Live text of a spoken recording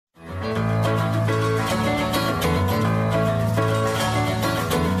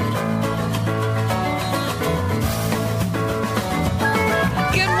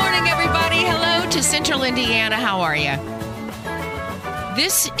Central Indiana. How are you?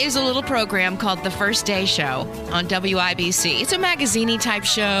 This is a little program called The First Day Show on WIBC. It's a magazine-y type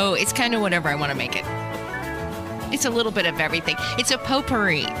show. It's kind of whatever I want to make it. It's a little bit of everything. It's a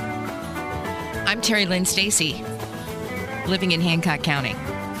potpourri. I'm Terri Lynn Stacy, living in Hancock County,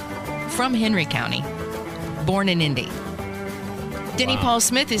 from Henry County, born in Indy. Denny Paul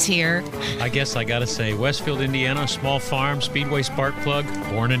Smith is here. I guess I got to say, Westfield, Indiana, small farm, Speedway spark plug,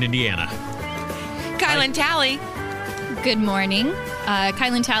 born in Indiana. Kylan Talley. Good morning.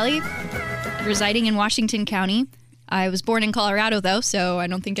 Kylan Talley, residing in Washington County. I was born in Colorado, though, so I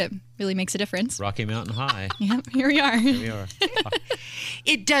don't think it really makes a difference. Rocky Mountain High. Yep, here we are. Here we are.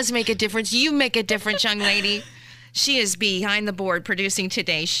 It does make a difference. You make a difference, young lady. She is behind the board producing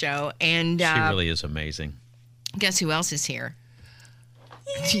today's show. And She really is amazing. Guess who else is here?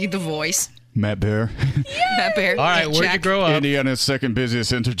 The voice. Matt Bear. Matt Bear. All right, where'd you grow up? Indiana's second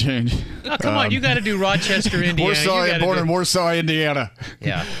busiest interchange. Oh, come on, you got to do Rochester, Indiana. Born in Warsaw, Indiana.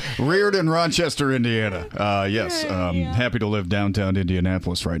 Yeah. Reared in Rochester, Indiana. Yes, happy to live downtown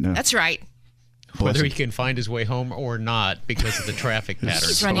Indianapolis right now. That's right. Whether he can find his way home or not because of the traffic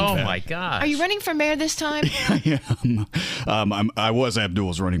patterns. Oh, my gosh. Are you running for mayor this time? Yeah. I was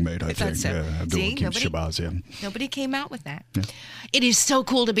Abdul's running mate, I think. So. Yeah, Abdul Shabazz, yeah. Nobody came out with that. Yeah. It is so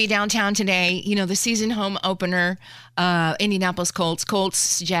cool to be downtown today. You know, the season home opener, Indianapolis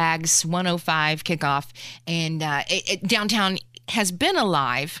Colts, Jags, 105 kickoff. And downtown has been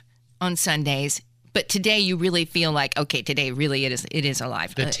alive on Sundays. But today you really feel like, okay, today really it is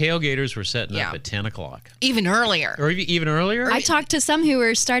alive. The tailgaters were setting up at 10 o'clock. Even earlier. Or even earlier? I talked to some who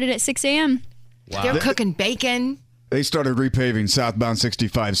were started at 6 a.m. Wow. They're cooking bacon. They started repaving southbound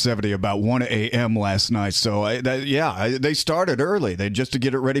 6570 about 1 a.m. last night. So, they started early. Just to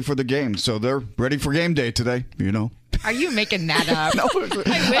get it ready for the game. So they're ready for game day today, you know. Are you making that up? No,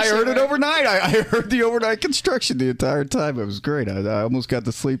 I heard it overnight. I heard the overnight construction the entire time. It was great. I almost got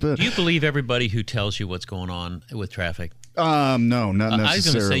to sleep in. Do you believe everybody who tells you what's going on with traffic? No, not necessarily. I was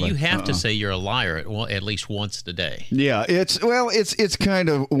going to say, you have to say you're a liar at least once a day. Yeah, it's kind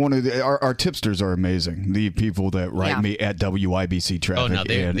of one of our tipsters are amazing. The people that write me at WIBC Traffic. Oh, no,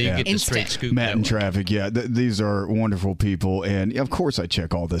 they get the straight scoop. Matt and Traffic, yeah. These are wonderful people. And, of course, I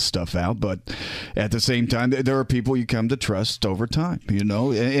check all this stuff out. But at the same time, there are people you come to trust over time, you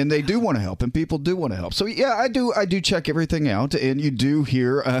know. And they do want to help, and people do want to help. So, yeah, I do check everything out. And you do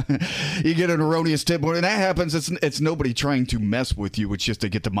hear, you get an erroneous tip. When that happens, it's nobody trying to mess with you. It's just to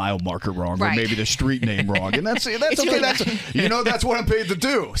get the mile marker wrong or maybe the street name wrong, and that's okay. Really that's what I'm paid to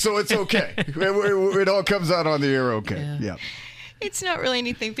do, so it's okay. It all comes out on the air okay. Yeah. It's not really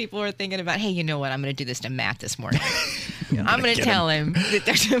anything people are thinking about. Hey, you know what? I'm going to do this to Matt this morning. I'm going to tell him that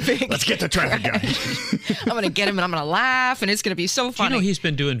there's a big. Let's get the traffic guy. I'm going to get him, and I'm going to laugh, and it's going to be so funny. Do you know he's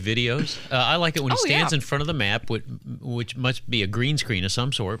been doing videos? I like it when he stands in front of the map, which must be a green screen of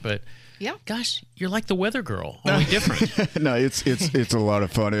some sort, but. Yeah. Gosh, you're like the weather girl, only different. No, it's a lot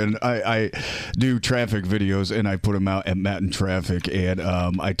of fun, and I do traffic videos, and I put them out at Matt and Traffic, and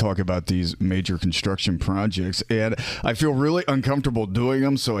I talk about these major construction projects, and I feel really uncomfortable doing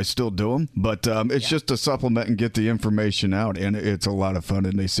them, so I still do them, but it's just to supplement and get the information out, and it's a lot of fun,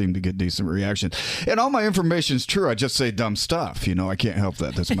 and they seem to get decent reaction. And all my information is true. I just say dumb stuff. You know, I can't help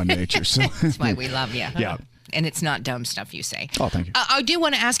that. That's my nature. So that's why we love you. Yeah. And it's not dumb stuff you say. Oh, thank you. I do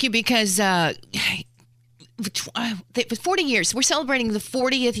want to ask you because 40 years, we're celebrating the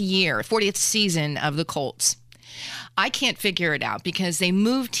 40th season of the Colts. I can't figure it out because they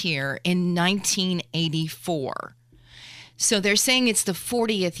moved here in 1984. So they're saying it's the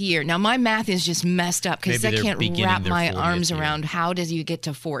 40th year. Now, my math is just messed up because I can't wrap my arms around how does you get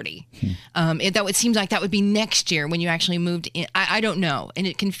to 40. It seems like that would be next year when you actually moved in. I don't know. And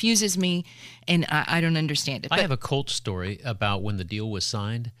it confuses me, and I don't understand it. I have a Colts story about when the deal was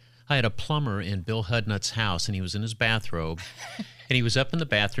signed. I had a plumber in Bill Hudnut's house, and he was in his bathrobe. And he was up in the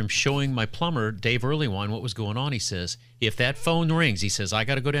bathroom showing my plumber, Dave Earlywine, what was going on. He says, if that phone rings, he says, I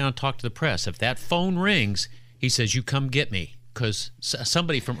got to go down and talk to the press. If that phone rings, he says, you come get me, because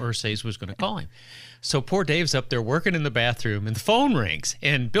somebody from Ursay's was going to call him. So poor Dave's up there working in the bathroom, and the phone rings,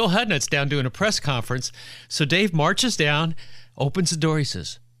 and Bill Hudnut's down doing a press conference. So Dave marches down, opens the door, he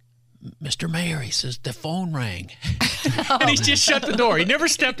says, Mr. Mayor, he says, the phone rang. And he just shut the door. He never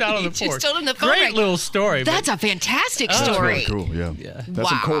stepped out on the porch. Just told him the phone Great rang. little story. That's a fantastic story. That's really cool, yeah. That's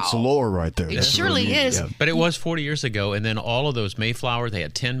some Colts lore right there. It surely is. Yeah. But it was 40 years ago, and then all of those Mayflower, they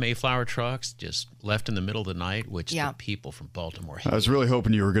had 10 Mayflower trucks just left in the middle of the night, which the people from Baltimore hated. I was really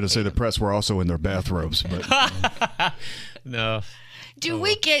hoping you were going to say the press were also in their bathrobes. But no. Do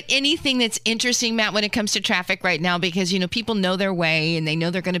we get anything that's interesting, Matt, when it comes to traffic right now? Because, people know their way and they know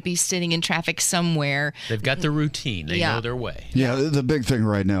they're going to be sitting in traffic somewhere. They've got their routine. They know their way. Yeah, the big thing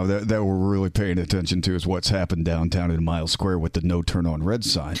right now that we're really paying attention to is what's happened downtown in Miles Square with the no turn on red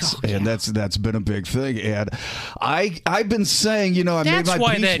signs. And that's been a big thing. And I've been saying, I made my peace with it. That's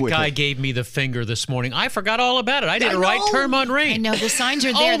why that guy gave me the finger this morning. I forgot all about it. I did a right turn on rain. I know, the signs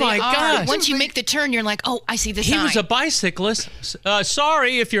are there. Oh, my gosh. Once you make the turn, you're like, I see the sign. He was a bicyclist.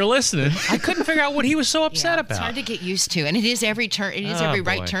 Sorry if you're listening. I couldn't figure out what he was so upset about. It's hard to get used to. And it is every turn. It is every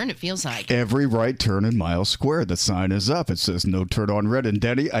right turn, it feels like. Every right turn in Miles Square, the sign is up. It says no turn on red. And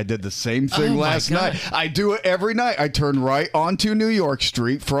Denny, I did the same thing last night. I do it every night. I turn right onto New York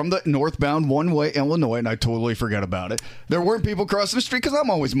Street from the northbound one-way Illinois, and I totally forget about it. There weren't people crossing the street because I'm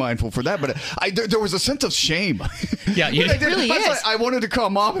always mindful for that. But there was a sense of shame. Yeah, it really is. I wanted to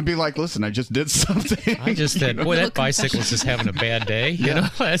come off and be like, listen, I just did something. I just said, boy, that bicyclist is having a bad day.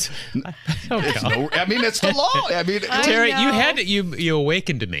 It's the law. Terry, you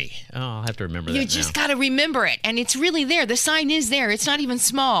awakened to me. I'll have to remember that. You just got to remember it, and it's really there. The sign is there. It's not even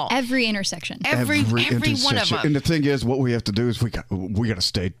small. Every intersection. Every one of them. And the thing is, what we have to do is we got to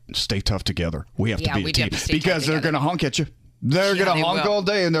stay tough together. We have to be a team because they're going to honk at you. They're going to honk all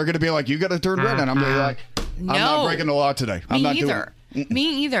day, and they're going to be like, "You got to turn red," and I'm going to be like, "I'm not breaking the law today. I'm not doing it."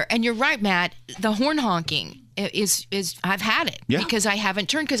 Me either. And you're right, Matt. The horn honking is I've had it because I haven't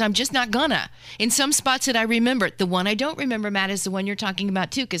turned because I'm just not gonna. In some spots that I remember, the one I don't remember, Matt, is the one you're talking about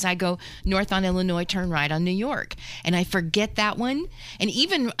too, because I go north on Illinois, turn right on New York, and I forget that one. And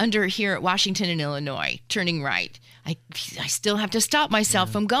even under here at Washington and Illinois, turning right, I still have to stop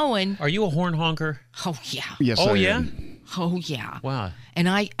myself from going. Are you a horn honker? Oh yeah. Yes. Oh I yeah. am. Oh yeah. Wow. And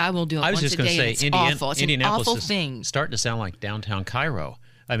I will do it I was once just a going day. to say, It's awful. It's Indianapolis an awful is thing. starting to sound like downtown Cairo.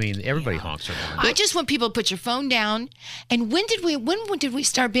 I mean, everybody honks around. I just want people to put your phone down. And when did we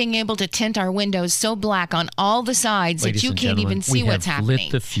start being able to tint our windows so black on all the sides Ladies that you and can't gentlemen, even see what's happening?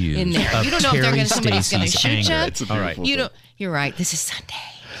 lit the fuse in there. You don't know if somebody's going to shoot anger. you. All right. You're right. This is Sunday.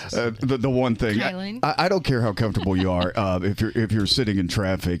 The one thing, I don't care how comfortable you are. If you're sitting in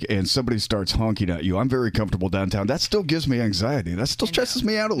traffic and somebody starts honking at you, I'm very comfortable downtown. That still gives me anxiety. That still stresses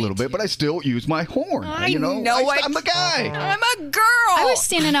me out a little bit, but I still use my horn. I'm a guy. I'm a girl. I was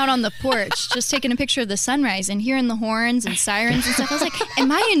standing out on the porch just taking a picture of the sunrise and hearing the horns and sirens and stuff. I was like,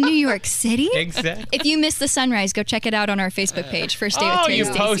 am I in New York City? Exactly. If you missed the sunrise, go check it out on our Facebook page. First day with Terri you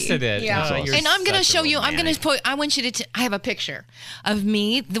Stacy. posted it. Yeah. Awesome. And I'm going to show you. Romantic. I want you to. I have a picture of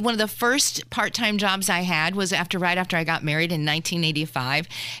me. One of the first part-time jobs I had was right after I got married in 1985,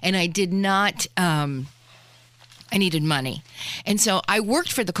 and I did not. I needed money. And so I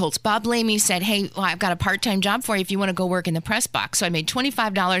worked for the Colts. Bob Lamey said, hey, I've got a part-time job for you if you want to go work in the press box. So I made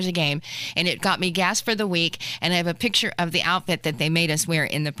 $25 a game, and it got me gas for the week. And I have a picture of the outfit that they made us wear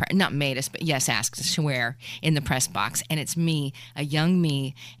in the not made us, but yes, asked us to wear in the press box. And it's me, a young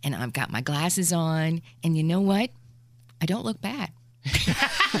me, and I've got my glasses on. And you know what? I don't look bad.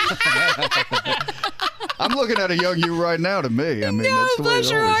 I'm looking at a young you right now. To me, I mean, that's the way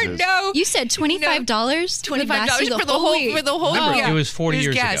it always is. No. You said $25. $25 for the whole week. It was 40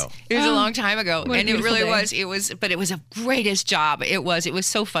 years ago. It was a long time ago, What a and it beautiful really day. was. But it was a greatest job. It was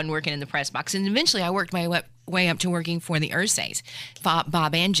so fun working in the press box, and eventually I worked my way up to working for the Ursays,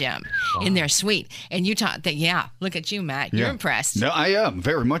 Bob and Jim, in their suite. And you taught that. Yeah, look at you, Matt. You're impressed. No, I am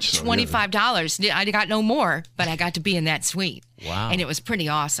very much so. $25. I got no more, but I got to be in that suite. Wow. And it was pretty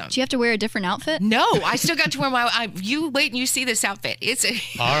awesome. Do you have to wear a different outfit? No, I still got to wear you wait and you see this outfit. It's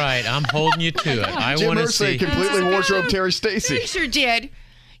All right, I'm holding you to it. I Jim want to Irsay see. completely wardrobe Terri Stacy. I sure did.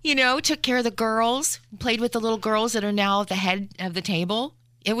 Took care of the girls, played with the little girls that are now at the head of the table.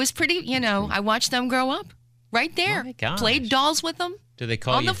 It was pretty, I watched them grow up right there. My gosh. Played dolls with them. Do they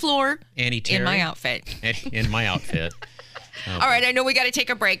call on you the floor Annie Terry? in my outfit. In my outfit. All right, I know we got to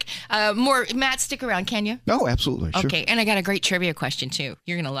take a break. More, Matt, stick around, can you? No, absolutely. Sure. Okay, and I got a great trivia question too.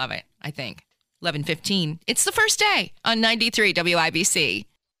 You're gonna love it, I think. 11:15. It's the first day on 93 WIBC.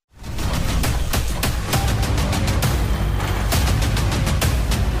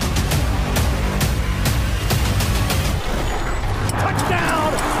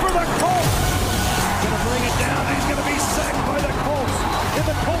 Touchdown for the Colts. Gonna bring it down. He's gonna be sacked by the Colts. And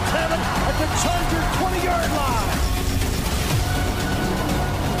the Colts have it at the Charger 20-yard line.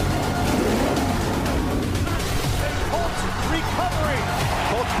 And Colts recovering.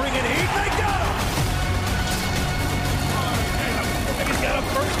 Colts bring it heat. They got him. I think he's got a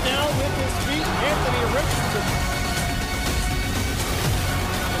first down with his feet. Anthony Richardson.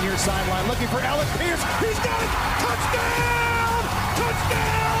 Near sideline looking for Alec Pierce. He's got it. Touchdown!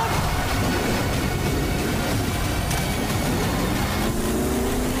 Touchdown!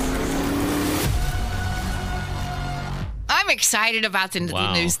 excited about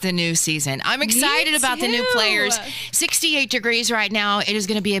Wow. the new season. I'm excited about the new too. players. 68 degrees right now. It is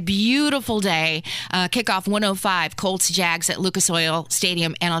going to be a beautiful day. Kickoff 105, Colts Jags at Lucas Oil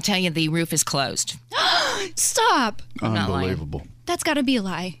Stadium. And I'll tell you, the roof is closed. Stop. I'm not lying. Unbelievable. That's got to be a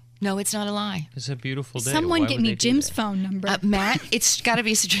lie. No, it's not a lie. It's a beautiful day. Someone Why get would me they do Jim's that? phone number. Matt, it's got to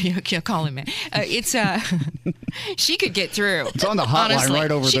be call him Matt. She could get through. It's on the hotline Honestly,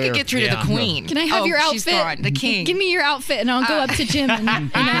 right over she there. could get through to Yeah. the queen. Can I have your outfit? She's gone. The king. Give me your outfit, and I'll go up to Jim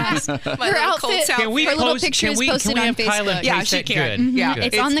and ask. Her little outfit. Colts outfit. Can we her little post- picture can is we- posted can we on have Kyla Facebook. Yeah, paste she that? can. Good. Yeah, Good.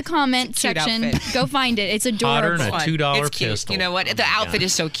 It's on the comment cute section. outfit. Go find it. It's Hotter adorable. than a $2 It's cute. pistol. You know what? Oh The my outfit God.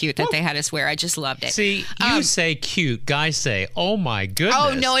 is so cute that they had us wear. I just loved it. See, you say cute. Guys say, oh my goodness.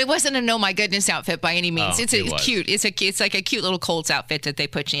 Oh no, it wasn't a no my goodness outfit by any means. Oh, It's it was. cute. It's like a cute little Colts outfit that they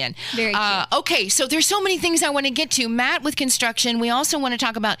put you in. Very cute. Okay, so there's so many things I want to get to. Matt with construction. We also want to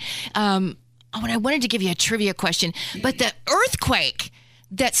talk about. I wanted to give you a trivia question, but the earthquake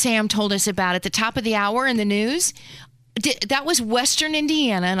that Sam told us about at the top of the hour in the news. That was Western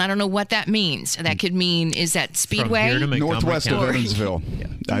Indiana, and I don't know what that means. That could mean, is that From Speedway? here to Montgomery Northwest of County. Evansville.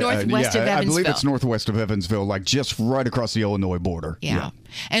 Northwest of I believe Evansville. it's northwest of Evansville, like just right across the Illinois border. Yeah.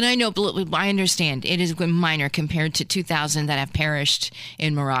 And I know, I understand it is minor compared to 2,000 that have perished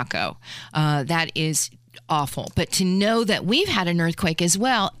in Morocco. That is awful. But to know that we've had an earthquake as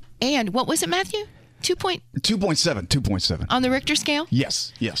well, and what was it, Matthew? 2.7. On the Richter scale?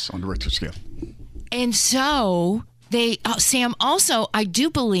 Yes, on the Richter scale. And so Sam also, I do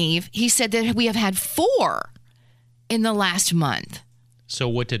believe, he said that we have had 4 in the last month. So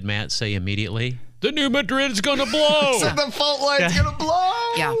what did Matt say immediately? The new Madrid's gonna blow. The fault line's gonna blow.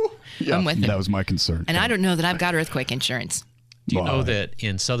 Yeah. I'm with that it. was my concern. And I don't know that I've got earthquake insurance. Do you know Why? that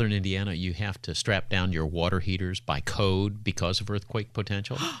in southern Indiana you have to strap down your water heaters by code because of earthquake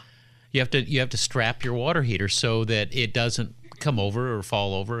potential? You have to strap your water heater so that it doesn't come over or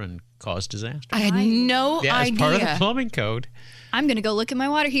fall over and cause disaster. I had no Yeah, idea. it's part of the plumbing code. I'm going to go look at my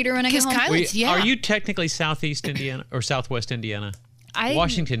water heater when I get Because home. Kyle's, yeah. Are you technically southeast Indiana or southwest Indiana?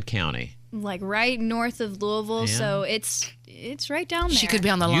 Washington County. Like right north of Louisville, Yeah. so it's right down there. She could be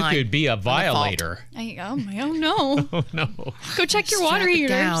on the You line. could be a violator. Oh no. Oh no. Go check your water Strap it heaters.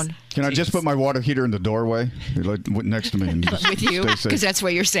 down Can I just put my water heater in the doorway next to me? And just with you stay safe? because that's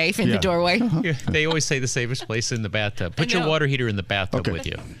where you're safe in Yeah. the doorway. Yeah, they always say the safest place in the bathtub. Put your know. water heater in the bathtub Okay. with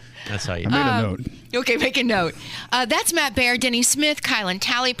you. That's how you I do it. made a note. Okay, make a note. That's Matt Baer, Denny Smith, Kylan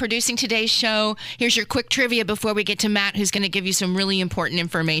Talley producing today's show. Here's your quick trivia before we get to Matt, who's going to give you some really important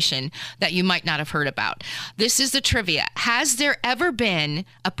information that you might not have heard about. This is the trivia. Has there ever been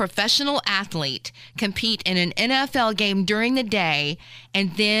a professional athlete compete in an NFL game during the day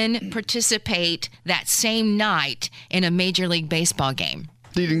and then participate that same night in a Major League Baseball game?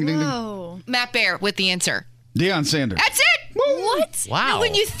 Ding, ding, ding, ding. Oh. Matt Baer with the answer. Deion Sanders. That's it. What? Wow. Now,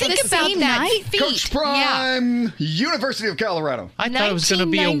 when you think The about same that night? feat, Coach yeah. Prime, University of Colorado. I thought it was going to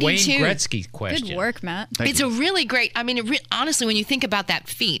be a Wayne 1992. Gretzky question. Good work, Matt. It's a really great. I mean, honestly, when you think about that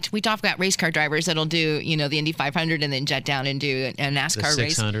feat, we talk about race car drivers that'll do, the Indy 500 and then jet down and do a NASCAR The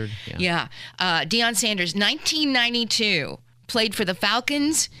race. 600. Yeah. Deion Sanders, 1992, played for the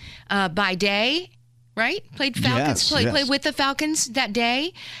Falcons by day. Right? Played Falcons. Yes, Played with the Falcons that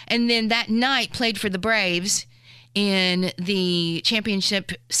day, and then that night played for the Braves in the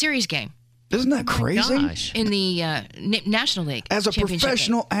championship series game Isn't that crazy? Gosh. in the National League. As a championship game.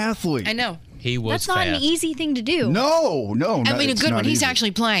 professional athlete. I know. He was That's not fast. an easy thing to do. No. I mean, a it's good not one. He's easy.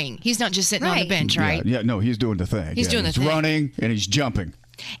 actually playing. He's not just sitting on the Right. bench, right? Yeah, no, he's doing the thing. He's doing the he's thing. running and he's jumping.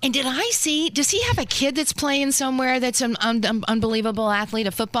 And did I see? Does he have a kid that's playing somewhere that's an unbelievable athlete,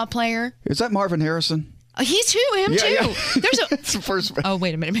 a football player? Is that Marvin Harrison? He's too. Him too. Yeah. There's a. It's the first. Oh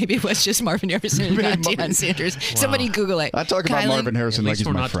wait a minute. Maybe it was just Marvin Harrison and not Deion Sanders. Somebody Google it. I talk about Kylan, Marvin At Harrison like least he's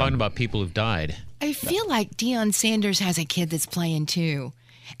we're my not friend. talking about people who've died. I feel like Deion Sanders has a kid that's playing too.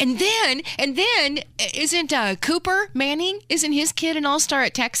 And then, isn't Cooper Manning? Isn't his kid an all-star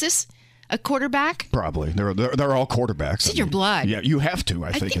at Texas? A quarterback? Probably. They're all quarterbacks. It's in your blood. Yeah, you have to, I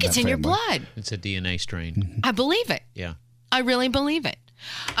I think. think it's that in your family. blood. It's a DNA strain. I believe it. Yeah. I really believe it.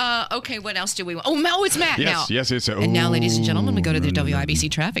 Okay, what else do we want? Oh, it's Matt now. Yes. And now, ladies and gentlemen, we go to the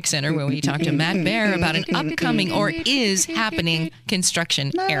WIBC Traffic Center where we talk to Matt Baer about an upcoming or is happening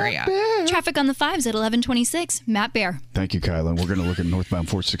construction area. Traffic on the 5s at 11:26. Matt Baer. Thank you, Kylan. We're going to look at northbound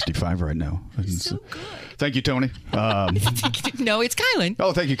 465 right now. So good. Thank you, Tony. No, it's Kylan.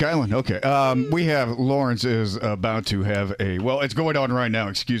 Oh, thank you, Kylan. Okay. We have Lawrence is about to have it's going on right now.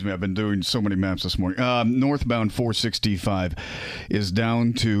 Excuse me. I've been doing so many maps this morning. Northbound 465 is down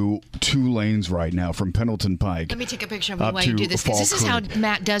down to 2 lanes right now from Pendleton Pike. Let me take a picture of the up way you to do this, because this is Fall how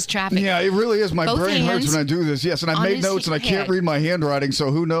Matt does traffic. Yeah, it really is. My Both brain hurts hands when I do this. Yes, and I on made his notes, and I can't head. read my handwriting,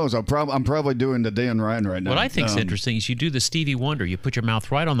 so who knows? I'm probably doing the Dan Ryan right now. What I think is interesting is you do the Stevie Wonder. You put your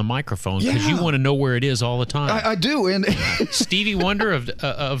mouth right on the microphone because you want to know where it is all the time. I do, and Stevie Wonder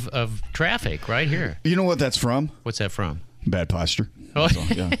of traffic right here. you know what that's from? What's that from? Bad posture. Oh.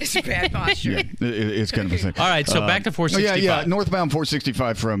 Yeah. It's bad posture. Yeah, it's kind of a thing. All right, so back to 465. Yeah. Northbound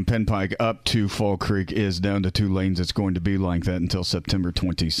 465 from Penn Pike up to Fall Creek is down to 2 lanes. It's going to be like that until September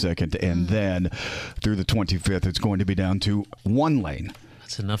 22nd. And then through the 25th, it's going to be down to 1 lane.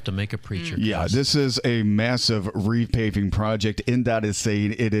 That's enough to make a preacher. Yeah, this is a massive repaving project. NDOT is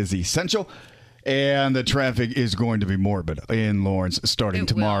saying it is essential. And the traffic is going to be morbid in Lawrence starting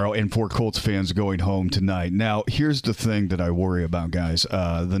tomorrow, and for Colts fans going home tonight. Now, here's the thing that I worry about, guys.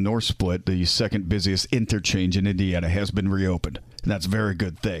 The North Split, the second busiest interchange in Indiana, has been reopened. And that's a very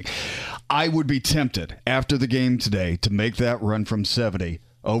good thing. I would be tempted after the game today to make that run from 70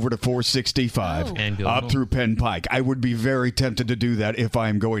 over to 465 And go up home. through Penn Pike. I would be very tempted to do that if I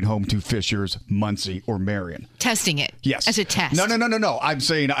am going home to Fishers, Muncie, or Marion. Testing it. Yes. As a test. No. I'm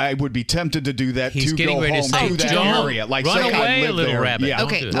saying I would be tempted to do that He's to getting go ready home to say, to that "Don't area. Like run say away, I live little there. rabbit. Yeah, Don't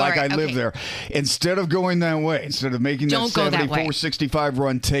Okay, do that. like all right, I live okay. there. Instead of going that way, instead of making Don't that go that 70, way. 465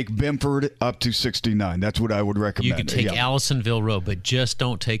 run, take Bimford up to 69. That's what I would recommend. You could take Yeah. Allisonville Road, but just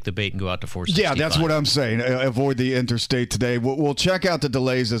don't take the bait and go out to 465. Yeah, that's what I'm saying. Avoid the interstate today. We'll check out the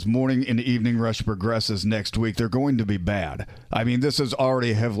delays as morning and evening rush progresses next week. They're going to be bad. I mean, this is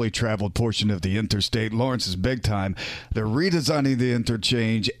already a heavily traveled portion of the interstate. Lawrence is big time. They're redesigning the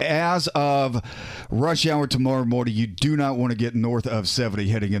interchange. As of rush hour tomorrow morning, you do not want to get north of 70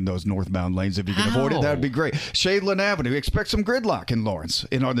 heading in those northbound lanes. If you can avoid it, that would be great. Shadeland Avenue. Expect some gridlock in Lawrence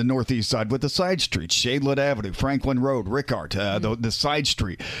and on the northeast side with the side streets. Shadeland Avenue, Franklin Road, Rickard, the side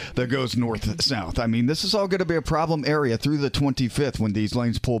street that goes north-south. I mean, this is all going to be a problem area through the 25th when these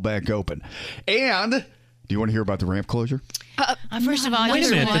lanes pull back open. And do you want to hear about the ramp closure? First of all, Wait a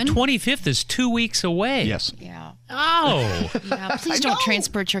just minute. one. The 25th is 2 weeks away. Yes. Yeah. Oh. Yeah. Please don't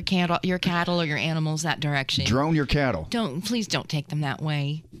transport your cattle or your animals that direction. Drone your cattle. Please don't take them that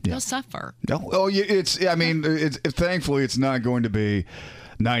way. They'll suffer. No. Oh, thankfully, it's not going to be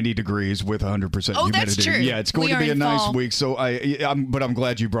 90 degrees with 100% humidity. Oh, that's true. Yeah, it's going We to be are a in nice fall. week. So I'm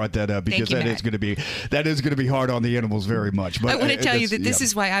glad you brought that up because Thank you, that is going to be hard on the animals very much. But I want to tell you that this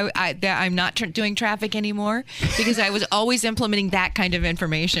is why I'm not doing traffic anymore, because I was always implementing that kind of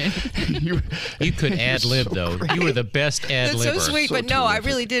information. You could ad-lib, though. You were the best ad-libber. That's so sweet, So but no, I terrific.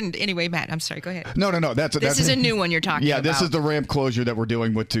 really didn't. Anyway, Matt, I'm sorry. Go ahead. No. This is a new one you're talking about. Yeah, this is the ramp closure that we're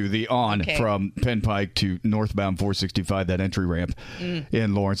dealing with too. The Okay. from Penn Pike to northbound 465, that entry ramp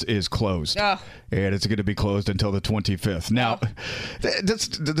in Lawrence is closed. Oh. And it's going to be closed until the 25th. Now,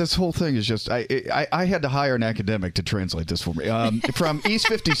 this whole thing is just, I had to hire an academic to translate this for me. From East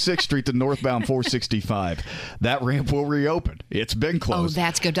 56th Street to northbound 465, that ramp will reopen. It's been closed. Oh,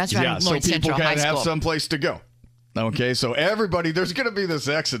 that's good. That's right. Yeah, so Lawrence people Central can High have School. some place to go. Okay, so everybody, there's going to be this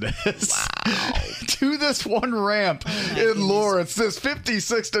exodus to this one ramp in Lawrence, this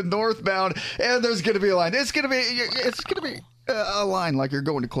 56th to northbound, and there's going to be a line. It's going to be a line like you're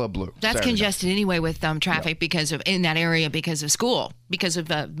going to Club Blue. That's Saturday. congested anyway with traffic because of in that area because of school, because of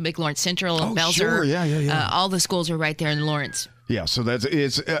Big Lawrence Central, Belzer. Sure. Yeah. All the schools are right there in Lawrence. Yeah, so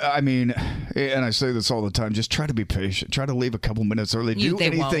I mean, and I say this all the time, just try to be patient. Try to leave a couple minutes early. Do They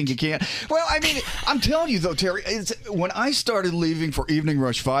anything won't. you can. Well, I mean, I'm telling you, though, Terry, when I started leaving for evening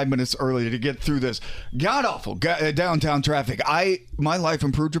rush 5 minutes early to get through this god-awful downtown traffic, my life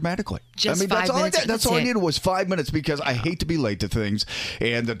improved dramatically. Just I mean, that's 5 all minutes, That's that's all I it. needed was 5 minutes because I hate to be late to things,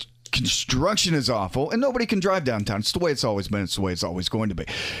 and the construction is awful, and nobody can drive downtown. It's the way it's always been. It's the way it's always going to be.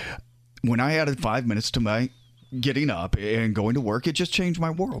 When I added 5 minutes to my getting up and going to work, it just changed my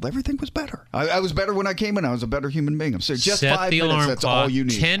world. Everything was better. I was better when I came in. I was a better human being. I'm serious. Just Set 5 the minutes. alarm That's clock all you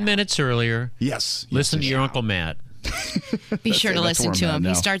need. 10 minutes earlier. Yes. Listen to your Uncle Matt. Be sure to that's listen where to I'm at him. now.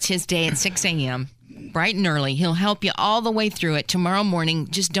 He starts his day at 6 a.m. bright and early. He'll help you all the way through it. Tomorrow morning,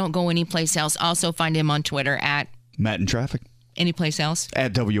 just don't go anyplace else. Also find him on Twitter at Matt in Traffic. anyplace else.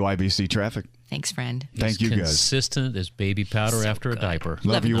 At WIBC Traffic. Thanks, friend. Thank you, guys. Consistent as baby powder after a diaper.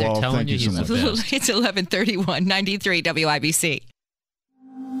 Love you They're all. telling Thank you so he's much. the best. It's 11:31, 93 WIBC.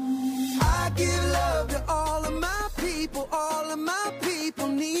 I give love to all of my people. All of my people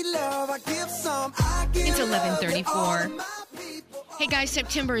need love. I give some. I give It's love to 11:34. all of my people. Hey guys,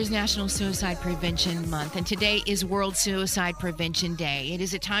 September is National Suicide Prevention Month, and today is World Suicide Prevention Day. It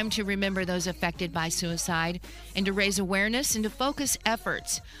is a time to remember those affected by suicide and to raise awareness and to focus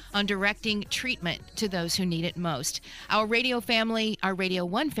efforts on directing treatment to those who need it most. Our Radio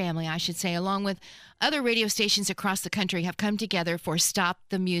 1 family, I should say, along with other radio stations across the country have come together for Stop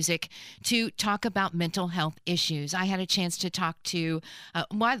the Music to talk about mental health issues. I had a chance to talk to,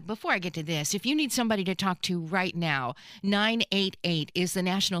 before I get to this, if you need somebody to talk to right now, 988 is the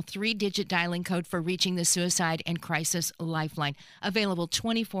national 3-digit dialing code for reaching the Suicide and Crisis Lifeline, available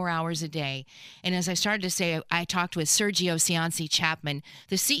 24 hours a day. And as I started to say, I talked with Sergio Cianci Chapman,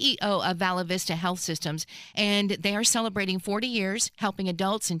 the CEO of Vala Vista Health Systems, and they are celebrating 40 years helping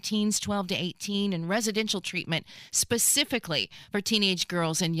adults and teens 12 to 18 and residential treatment specifically for teenage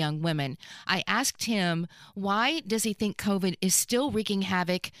girls and young women. I asked him, why does he think COVID is still wreaking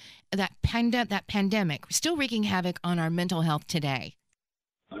havoc, that pandemic, still wreaking havoc on our mental health today?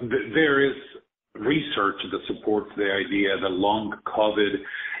 There is research that supports the idea that long COVID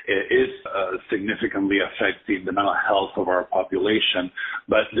is significantly affecting the mental health of our population.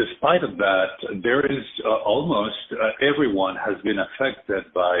 But despite of that, there is almost everyone has been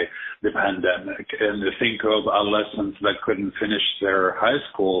affected by the pandemic. And think of adolescents that couldn't finish their high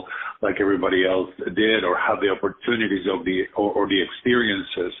school like everybody else did, or have the opportunities of or the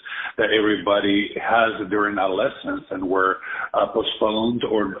experiences that everybody has during adolescence and were postponed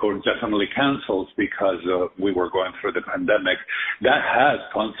or definitely canceled because we were going through the pandemic. That has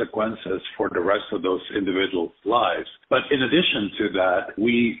consequences for the rest of those individuals' lives. But in addition to that,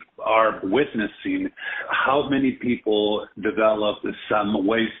 we are witnessing how many people develop some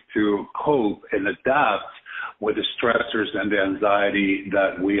ways to cope and adapt with the stressors and the anxiety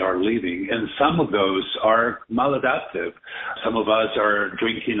that we are living. And some of those are maladaptive. Some of us are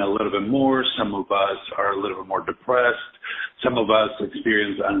drinking a little bit more. Some of us are a little bit more depressed. Some of us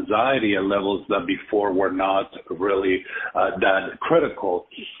experience anxiety at levels that before were not really that critical.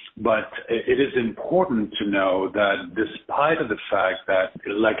 But it is important to know that despite of the fact that,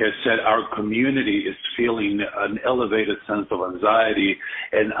 like I said, our community is feeling an elevated sense of anxiety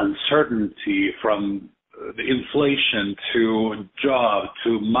and uncertainty from the inflation to job,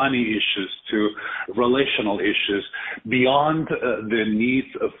 to money issues, to relational issues, beyond the need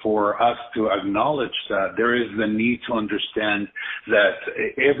for us to acknowledge that, there is the need to understand that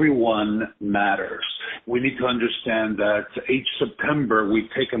everyone matters. We need to understand that each September we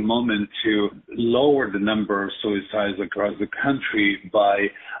take a moment to lower the number of suicides across the country by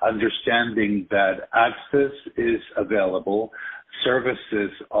understanding that access is available, services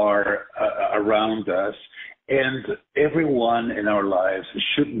are around us, and everyone in our lives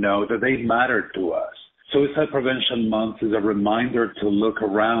should know that they matter to us. Suicide Prevention Month is a reminder to look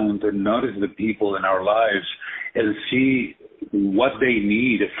around and notice the people in our lives and see what they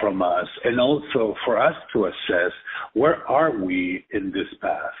need from us, and also for us to assess where are we in this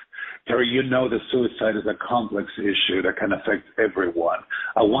path. Terri, you know that suicide is a complex issue that can affect everyone.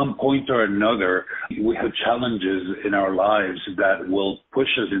 At one point or another, we have challenges in our lives that will push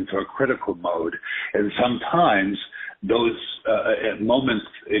us into a critical mode. And sometimes those moments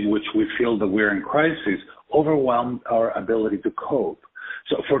in which we feel that we're in crisis overwhelm our ability to cope.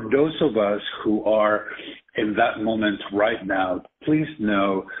 So for those of us who are in that moment right now, please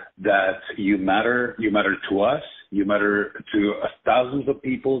know that you matter. You matter to us. You matter to thousands of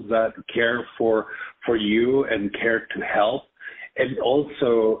people that care for you and care to help. And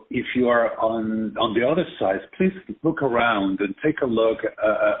also, if you are on the other side, please look around and take a look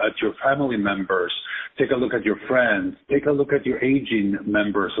at your family members, take a look at your friends, take a look at your aging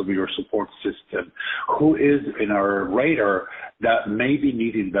members of your support system, who is in our radar that may be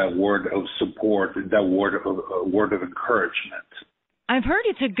needing that word of support, that word of encouragement. I've heard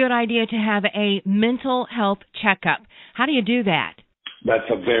it's a good idea to have a mental health checkup. How do you do that? That's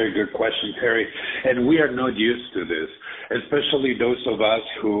a very good question, Terri. And we are not used to this, especially those of us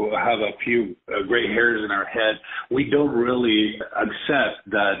who have a few gray hairs in our head. We don't really accept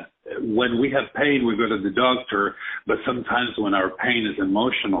that when we have pain, we go to the doctor, but sometimes when our pain is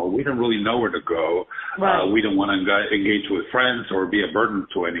emotional, we don't really know where to go. Right. We don't want to engage with friends or be a burden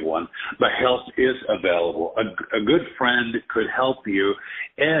to anyone, but help is available. A good friend could help you,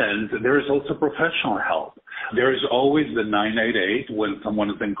 and there is also professional help. There is always the 988 when someone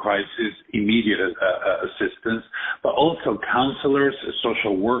is in crisis, immediate assistance, but also counselors,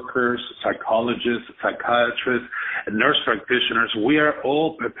 social workers, psychologists, psychiatrists, and nurse practitioners. We are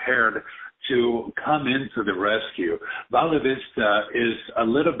all prepared to come into the rescue. Valley Vista is a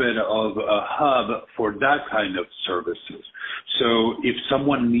little bit of a hub for that kind of services. So if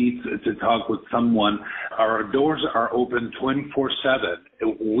someone needs to talk with someone, our doors are open 24/7.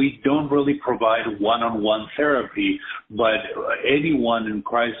 We don't really provide one-on-one therapy, but anyone in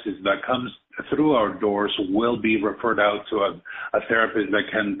crisis that comes through our doors will be referred out to a therapist that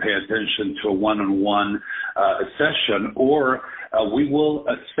can pay attention to a one-on-one session, or we will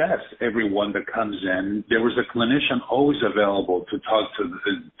assess everyone that comes in. There is a clinician always available to talk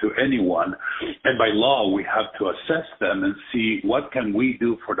to anyone, and by law we have to assess them and see what can we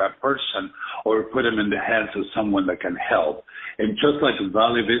do for that person, or put them in the hands of someone that can help. And just like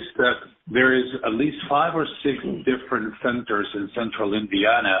Valley Vista, there is at least 5 or 6 different centers in central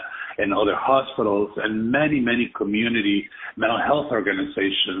Indiana and other hospitals and many, many community mental health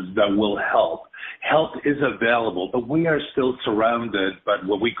organizations that will help. Help is available, but we are still surrounded by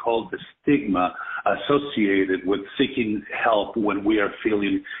what we call the stigma associated with seeking help when we are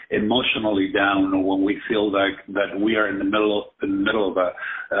feeling emotionally down, or when we feel like that we are in the middle of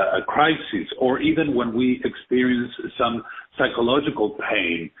a crisis, or even when we experience some psychological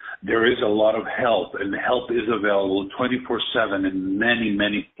pain. There is a lot of help, and help is available 24/7 in many,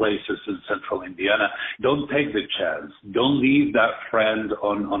 many places in central Indiana. Don't take the chance. Don't leave that friend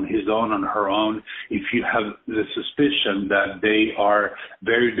on his own, on her own, if you have the suspicion that they are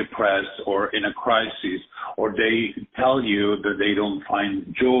very depressed or in a crisis, or they tell you that they don't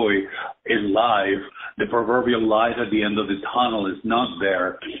find joy in life. The proverbial light at the end of the tunnel is not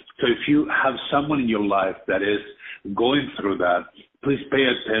there. So if you have someone in your life that is going through that, please pay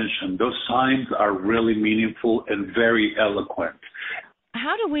attention. Those signs are really meaningful and very eloquent.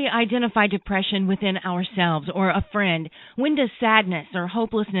 How do we identify depression within ourselves or a friend? When does sadness or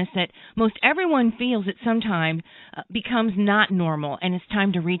hopelessness that most everyone feels at some time becomes not normal and it's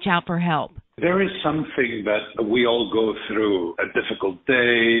time to reach out for help? There is something that we all go through, a difficult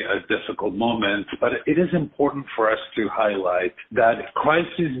day, a difficult moment, but it is important for us to highlight that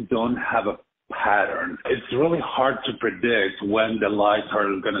crises don't have a pattern. It's really hard to predict when the lights are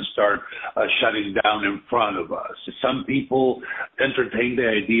going to start shutting down in front of us. Some people entertain the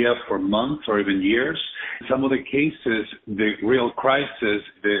idea for months or even years. In some of the cases, the real crisis,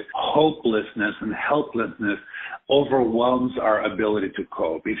 the hopelessness and helplessness overwhelms our ability to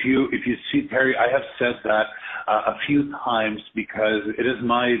cope. If you see, Terry, I have said that a few times because it is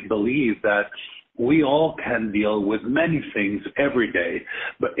my belief that we all can deal with many things every day,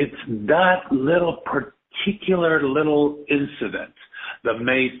 but it's that particular little incident that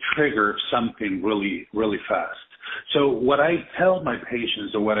may trigger something really, really fast. So what I tell my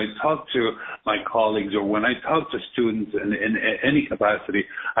patients, or when I talk to my colleagues, or when I talk to students in any capacity,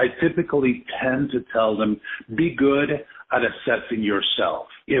 I typically tend to tell them, be good at assessing yourself.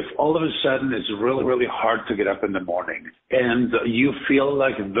 If all of a sudden it's really, really hard to get up in the morning and you feel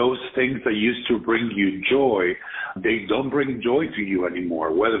like those things that used to bring you joy, they don't bring joy to you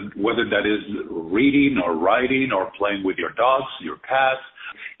anymore, whether that is reading or writing or playing with your dogs, your cats.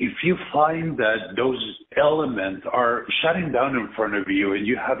 If you find that those elements are shutting down in front of you and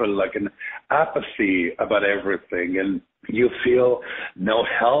you have an apathy about everything and you feel no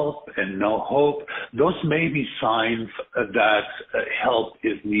help and no hope, those may be signs that help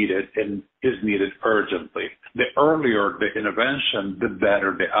is needed and is needed urgently. The earlier the intervention, the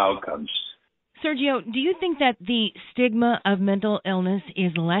better the outcomes. Sergio, do you think that the stigma of mental illness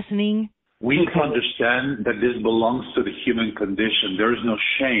is lessening? We need to understand that this belongs to the human condition. There is no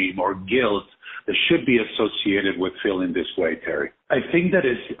shame or guilt that should be associated with feeling this way, Terry. I think that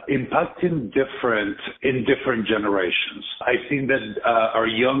it's impacting in different generations. I think that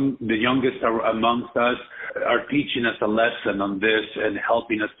the youngest amongst us are teaching us a lesson on this and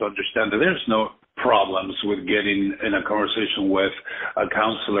helping us to understand that there's no problems with getting in a conversation with a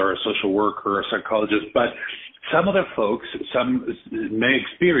counselor, a social worker, or a psychologist, but some other folks, some may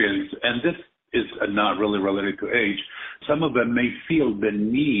experience, and this is not really related to age, some of them may feel the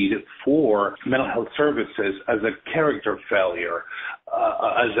need for mental health services as a character failure,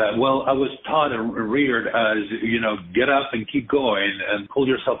 I was taught and reared as, get up and keep going and pull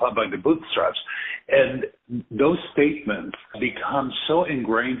yourself up by the bootstraps. And those statements become so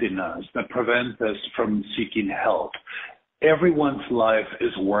ingrained in us that prevent us from seeking help. Everyone's life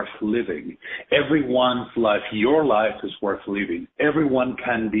is worth living. Everyone's life, your life is worth living. Everyone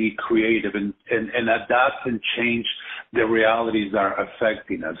can be creative and adapt and change the realities that are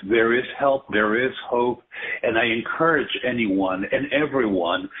affecting us. There is help, there is hope, and I encourage anyone and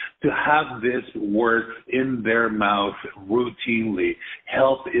everyone to have this word in their mouth routinely.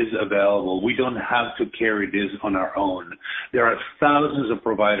 Help is available. We don't have to carry this on our own. There are thousands of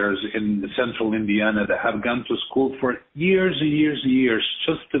providers in central Indiana that have gone to school for years and years and years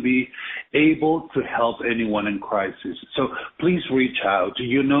just to be able to help anyone in crisis. So please reach out.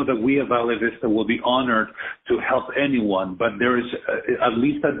 You know that we at Valley Vista will be honored to help anyone, but there is at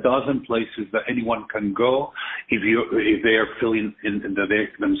least a dozen places that anyone can go if they are feeling that they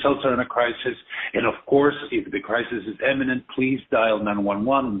themselves are in a crisis. And of course, if the crisis is imminent, please dial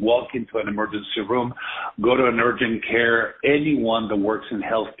 911, walk into an emergency room, go to an urgent care. Anyone that works in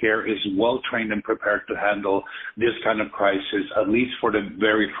healthcare is well trained and prepared to handle this kind of crisis, at least for the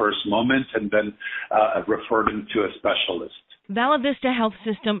very first moment, and then refer them to a specialist. Vala Vista Health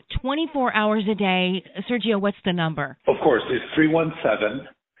System, 24 hours a day. Sergio, what's the number? Of course, it's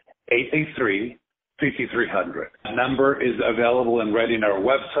 317-883-5300. The number is available and ready on our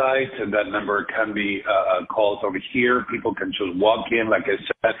website, and that number can be called over here. People can just walk in. Like I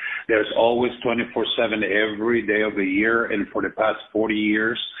said, there's always 24/7 every day of the year, and for the past 40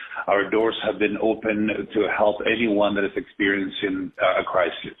 years, our doors have been open to help anyone that is experiencing a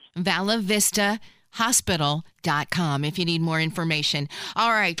crisis. ValaVistaHospital.com if you need more information.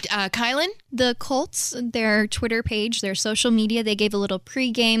 All right, Kylan? The Colts, their Twitter page, their social media, they gave a little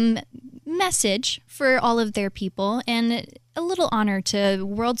pregame message for all of their people and a little honor to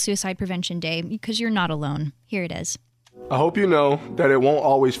World Suicide Prevention Day because you're not alone. Here it is. I hope you know that it won't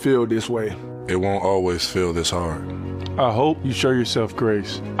always feel this way. It won't always feel this hard. I hope you show yourself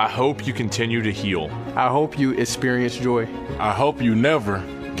grace. I hope you continue to heal. I hope you experience joy. I hope you never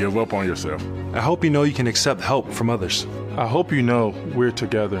give up on yourself. I hope you know you can accept help from others. I hope you know we're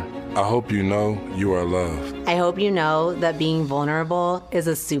together. I hope you know you are loved. I hope you know that being vulnerable is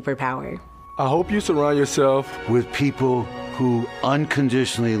a superpower. I hope you surround yourself with people who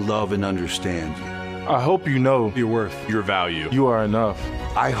unconditionally love and understand you. I hope you know your worth, your value. You are enough.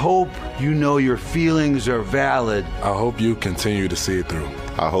 I hope you know your feelings are valid. I hope you continue to see it through.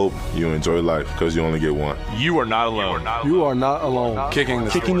 I hope you enjoy life because you only get one. You are not alone. You are not alone. Kicking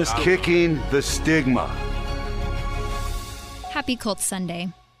the stigma. Happy Cult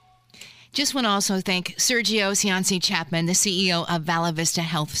Sunday. Just want to also thank Sergio Cianci Chapman, the CEO of Vala Vista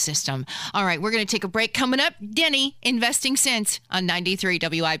Health System. All right, we're going to take a break. Coming up, Denny, Investing Sense on 93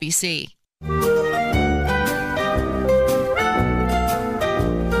 WIBC.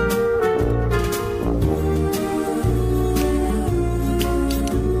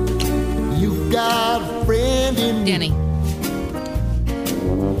 You've got a friend in me. Denny.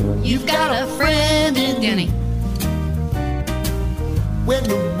 You've got a friend in Denny. When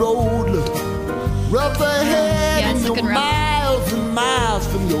the road looks rough ahead and you're miles and miles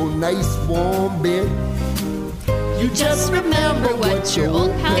from your nice warm bed, you just remember what your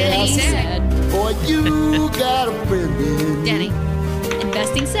old pal said. Boy, you got a friend in Denny.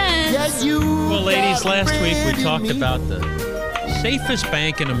 Investing Sense. Yeah, you well, ladies, got a last week friend we talked in me. about the safest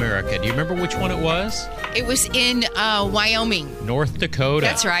bank in America. Do you remember which one it was? It was in Wyoming. North Dakota.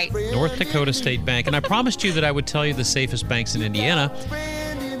 That's right. North Dakota State Bank. And I promised you that I would tell you the safest banks in Indiana.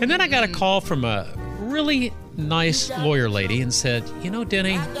 And then I got a call from a really nice lawyer lady and said, you know,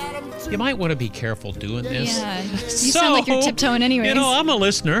 Denny, you might want to be careful doing this. Yeah, you sound like you're tiptoeing anyways. You know, I'm a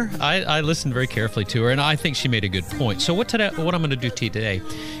listener. I listened very carefully to her, and I think she made a good point. So what I'm going to do to you today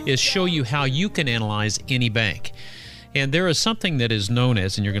is show you how you can analyze any bank. And there is something that is known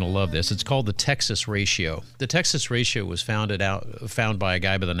as, and you're going to love this, it's called the Texas ratio. The Texas ratio was found by a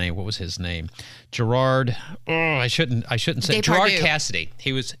guy by the name, what was his name? Gerard, I shouldn't say, Gerard Cassidy.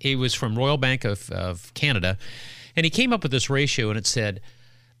 He was from Royal Bank of Canada, and he came up with this ratio, and it said,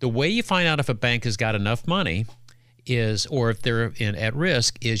 the way you find out if a bank has got enough money is, or if they're at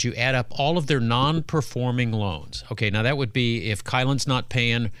risk, is you add up all of their non-performing loans. Okay, now that would be if Kylan's not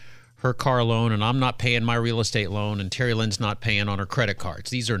paying her car loan and I'm not paying my real estate loan and Terry Lynn's not paying on her credit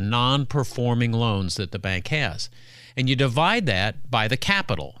cards. These are non-performing loans that the bank has. And you divide that by the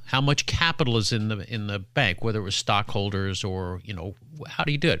capital. How much capital is in the bank, whether it was stockholders or, you know, how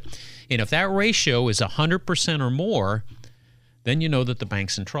do you do it? And if that ratio is 100% or more, then you know that the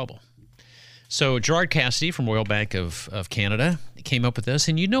bank's in trouble. So Gerard Cassidy from Royal Bank of Canada came up with this.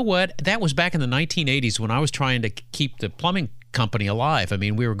 And you know what? That was back in the 1980s when I was trying to keep the plumbing company alive. I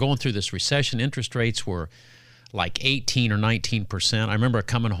mean, we were going through this recession. Interest rates were like 18 or 19%. I remember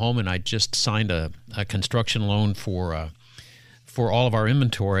coming home and I just signed a construction loan for for all of our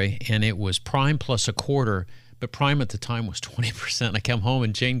inventory, and it was prime plus a quarter, but prime at the time was 20%. I come home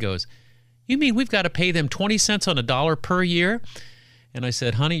and Jane goes, "You mean we've got to pay them 20 cents on a dollar per year?" And I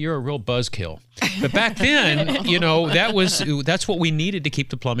said, "Honey, you're a real buzzkill." But back then, you know, that's what we needed to keep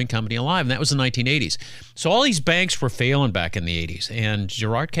the plumbing company alive, and that was the 1980s. So all these banks were failing back in the 80s, and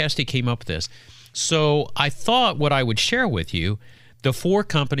Gerard Cassidy came up with this. So I thought what I would share with you, the four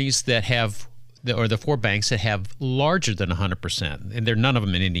companies that have, or the four banks that have larger than 100%, and there are none of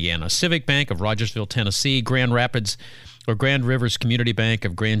them in Indiana. Civic Bank of Rogersville, Tennessee, Grand Rivers Community Bank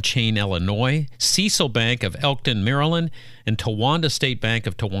of Grand Chain, Illinois, Cecil Bank of Elkton, Maryland, and Towanda State Bank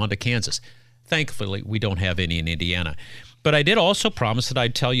of Towanda, Kansas. Thankfully, we don't have any in Indiana. But I did also promise that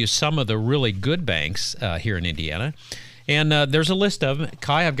I'd tell you some of the really good banks here in Indiana. And there's a list of them.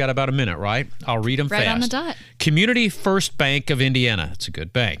 Kai, I've got about a minute, right? I'll read them fast. Right on the dot. Community First Bank of Indiana. It's a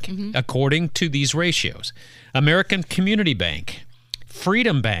good bank, according to these ratios. American Community Bank,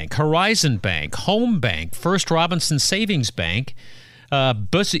 Freedom Bank, Horizon Bank, Home Bank, First Robinson Savings Bank,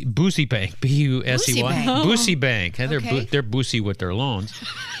 Busey Bank, B-U-S-E-Y. Busey Bank. They're Busey with their loans.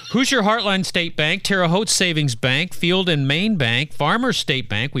 Hoosier Heartland State Bank, Terre Haute Savings Bank, Field and Main Bank, Farmers State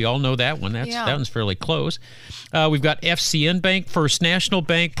Bank. We all know that one. That one's fairly close. We've got FCN Bank, First National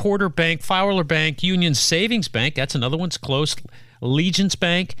Bank, Porter Bank, Fowler Bank, Union Savings Bank. That's another one's close. Allegiance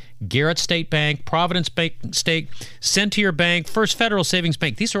Bank, Garrett State Bank, Providence Bank State, Centier Bank, First Federal Savings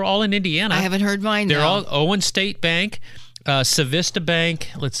Bank. These are all in Indiana. I haven't heard mine. They're all Owen State Bank, Civista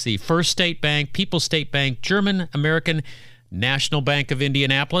Bank, First State Bank, People's State Bank, German American National Bank of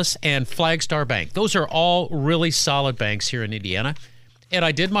Indianapolis, and Flagstar Bank. Those are all really solid banks here in Indiana. And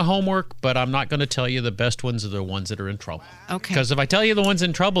I did my homework, but I'm not going to tell you the best ones are the ones that are in trouble. Okay. Because if I tell you the ones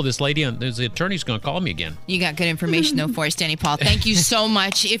in trouble, the attorney's going to call me again. You got good information, though, for us, Danny Paul. Thank you so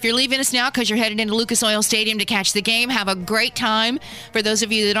much. If you're leaving us now because you're headed into Lucas Oil Stadium to catch the game, have a great time. For those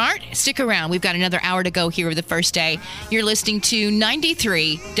of you that aren't, stick around. We've got another hour to go here of the first day. You're listening to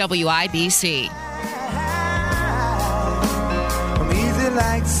 93 WIBC. I'm easy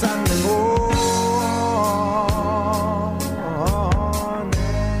like Sunday morning.